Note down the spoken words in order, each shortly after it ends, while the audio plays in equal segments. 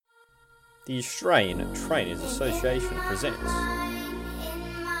The Australian Trainers Association presents.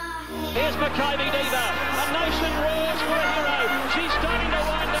 Here's Makybe Diva. A nation roars for a hero. She's starting to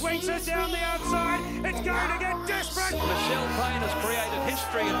wind up. Swings it down the outside. It's going to get desperate. Michelle Payne has created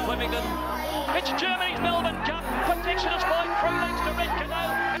history in Flemington. It's Germany's Melbourne Cup. Protectionist point, 3 lengths to Red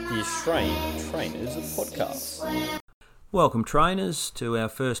Canoe. The Australian Trainers Podcast. Welcome, trainers, to our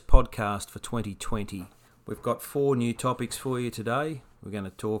first podcast for 2020. We've got 4 new topics for you today. We're going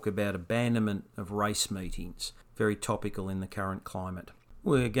to talk about abandonment of race meetings, very topical in the current climate.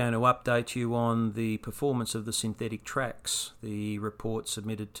 We're going to update you on the performance of the synthetic tracks, the report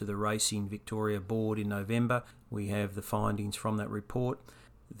submitted to the Racing Victoria Board in November. We have the findings from that report.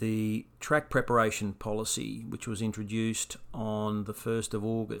 The track preparation policy, which was introduced on the 1st of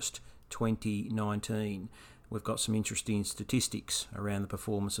August 2019. We've got some interesting statistics around the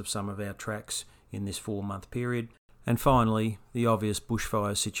performance of some of our tracks in this 4-month period. And finally, the obvious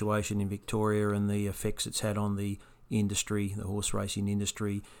bushfire situation in Victoria and the effects it's had on the industry, the horse racing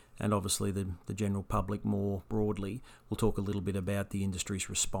industry, and obviously the general public more broadly. We'll talk a little bit about the industry's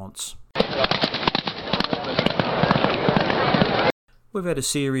response. We've had a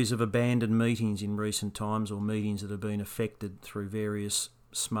series of abandoned meetings in recent times, or meetings that have been affected through various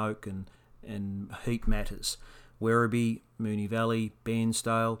smoke and heat matters. Werribee, Moonee Valley,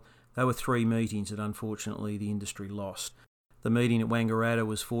 Bairnsdale. They were 3 meetings that unfortunately the industry lost. The meeting at Wangaratta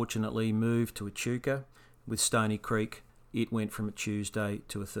was fortunately moved to Echuca. With Stony Creek, it went from a Tuesday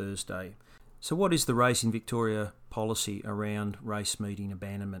to a Thursday. So what is the Racing Victoria policy around race meeting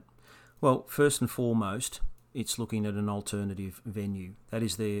abandonment? Well, first and foremost, it's looking at an alternative venue. That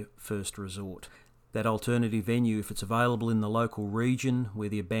is their first resort. That alternative venue, if it's available in the local region where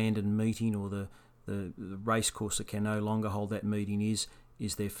the abandoned meeting or the racecourse that can no longer hold that meeting is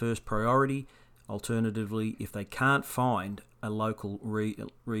their first priority. Alternatively, if they can't find a local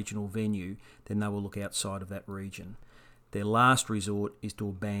regional venue, then they will look outside of that region. Their last resort is to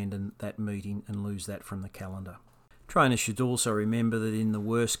abandon that meeting and lose that from the calendar. Trainers should also remember that in the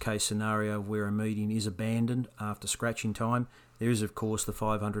worst case scenario where a meeting is abandoned after scratching time, there is of course the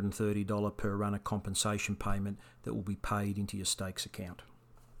 $530 per runner compensation payment that will be paid into your stakes account.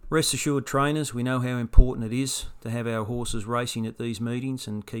 Rest assured, trainers, we know how important it is to have our horses racing at these meetings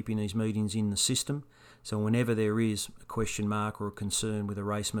and keeping these meetings in the system. So whenever there is a question mark or a concern with a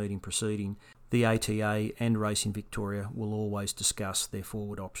race meeting proceeding, the ATA and Racing Victoria will always discuss their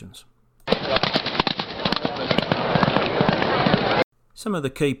forward options. Some of the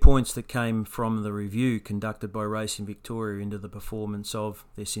key points that came from the review conducted by Racing Victoria into the performance of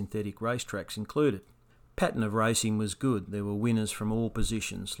their synthetic racetracks included: pattern of racing was good. There were winners from all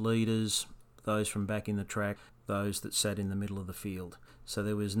positions, leaders, those from back in the track, those that sat in the middle of the field. So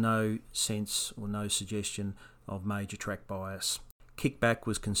there was no sense or no suggestion of major track bias. Kickback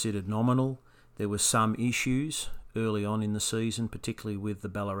was considered nominal. There were some issues early on in the season, particularly with the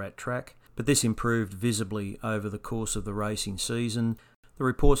Ballarat track, but this improved visibly over the course of the racing season. The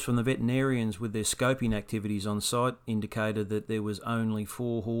reports from the veterinarians with their scoping activities on site indicated that there was only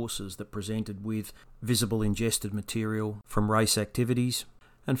 4 horses that presented with visible ingested material from race activities.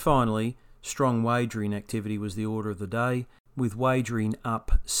 And finally, strong wagering activity was the order of the day, with wagering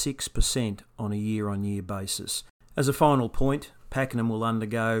up 6% on a year-on-year basis. As a final point, Pakenham will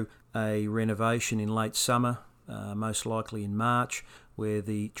undergo a renovation in late summer, most likely in March, where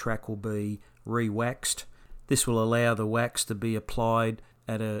the track will be re-waxed. This will allow the wax to be applied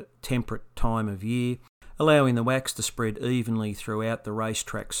at a temperate time of year, allowing the wax to spread evenly throughout the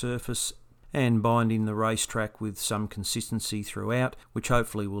racetrack surface and binding the racetrack with some consistency throughout, which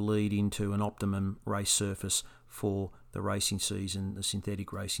hopefully will lead into an optimum race surface for the racing season, the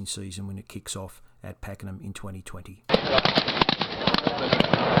synthetic racing season, when it kicks off at Pakenham in 2020.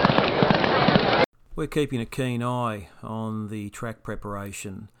 We're keeping a keen eye on the track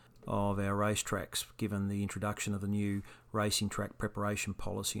preparation of our racetracks, given the introduction of the new racing track preparation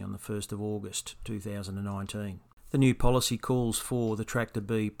policy on the 1st of August 2019. The new policy calls for the track to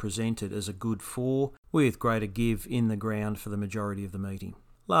be presented as a good 4, with greater give in the ground for the majority of the meeting.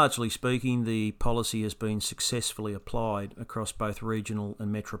 Largely speaking, the policy has been successfully applied across both regional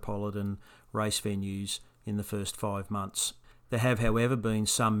and metropolitan race venues in the first 5 months. There have, however, been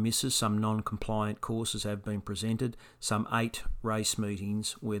some misses. Some non-compliant courses have been presented, some 8 race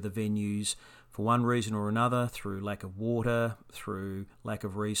meetings where the venues, for one reason or another, through lack of water, through lack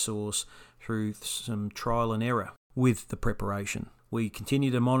of resource, through some trial and error with the preparation. We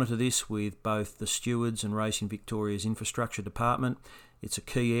continue to monitor this with both the stewards and Racing Victoria's infrastructure department. It's a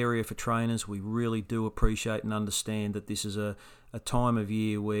key area for trainers. We really do appreciate and understand that this is a time of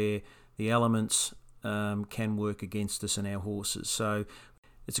year where the elements can work against us and our horses. So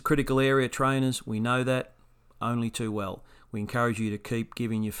It's a critical area, trainers. We know that only too well. We encourage you to keep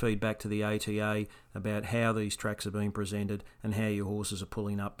giving your feedback to the ATA about how these tracks are being presented and how your horses are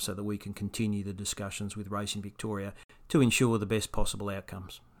pulling up so that we can continue the discussions with Racing Victoria to ensure the best possible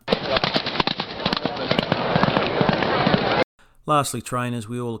outcomes. Lastly, trainers,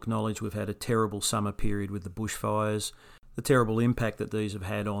 we all acknowledge we've had a terrible summer period with the bushfires, the terrible impact that these have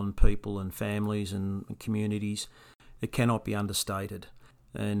had on people and families and communities. It cannot be understated.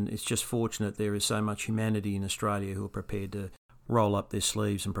 And it's just fortunate there is so much humanity in Australia who are prepared to roll up their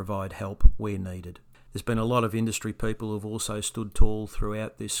sleeves and provide help where needed. There's been a lot of industry people who have also stood tall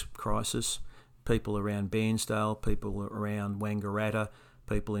throughout this crisis. People around Bairnsdale, people around Wangaratta,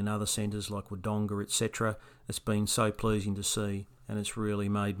 people in other centres like Wodonga, etc. It's been so pleasing to see, and it's really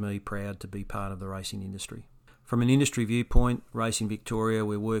made me proud to be part of the racing industry. From an industry viewpoint, Racing Victoria,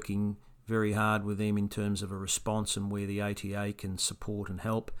 we're working very hard with them in terms of a response and where the ATA can support and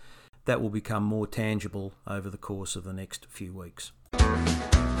help. That will become more tangible over the course of the next few weeks.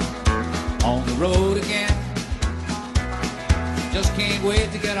 On the road again, just can't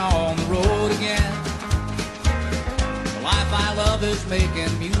wait to get on the road again. The life I love is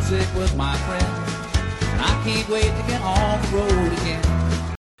making music with my friends, and I can't wait to get on the road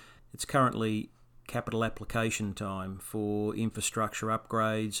again. It's currently capital application time for infrastructure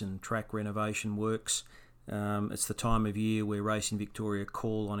upgrades and track renovation works. It's the time of year where Racing Victoria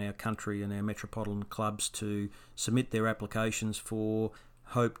call on our country and our metropolitan clubs to submit their applications for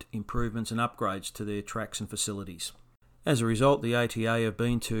hoped improvements and upgrades to their tracks and facilities. As a result, the ATA have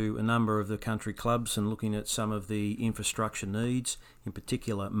been to a number of the country clubs and looking at some of the infrastructure needs, in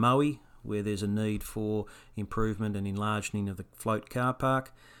particular Moe, where there's a need for improvement and enlarging of the float car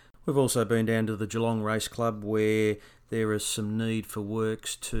park. We've also been down to the Geelong Race Club where there is some need for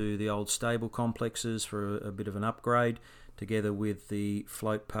works to the old stable complexes for a bit of an upgrade, together with the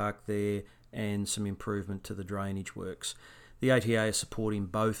float park there and some improvement to the drainage works. The ATA is supporting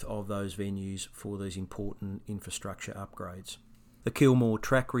both of those venues for these important infrastructure upgrades. The Kilmore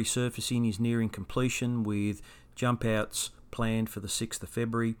track resurfacing is nearing completion with jump outs planned for the 6th of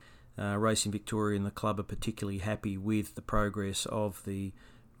February. Racing Victoria and the club are particularly happy with the progress of the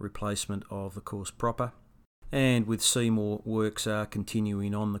replacement of the course proper, and with Seymour works are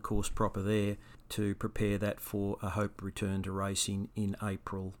continuing on the course proper there to prepare that for a hoped return to racing in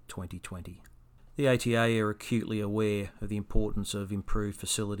April 2020. The ATA are acutely aware of the importance of improved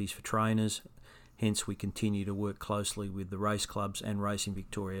facilities for trainers, hence we continue to work closely with the race clubs and Racing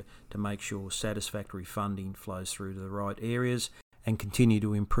Victoria to make sure satisfactory funding flows through to the right areas and continue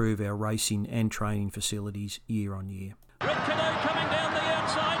to improve our racing and training facilities year on year. Red Canoe coming down the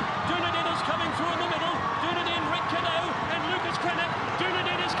outside. Dunedin is coming through in the middle. Dunedin, Red Canoe and Lucas Cranach.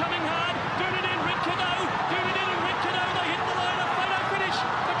 Dunedin is coming hard. Dunedin, Red Canoe. Dunedin and Red Canoe. They hit the line. A photo finish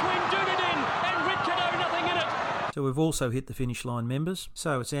between Dunedin and Red Canoe. Nothing in it. So we've also hit the finish line, members.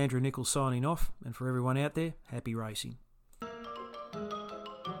 So it's Andrew Nichols signing off, and for everyone out there, happy racing.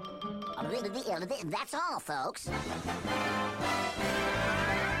 That's all, folks.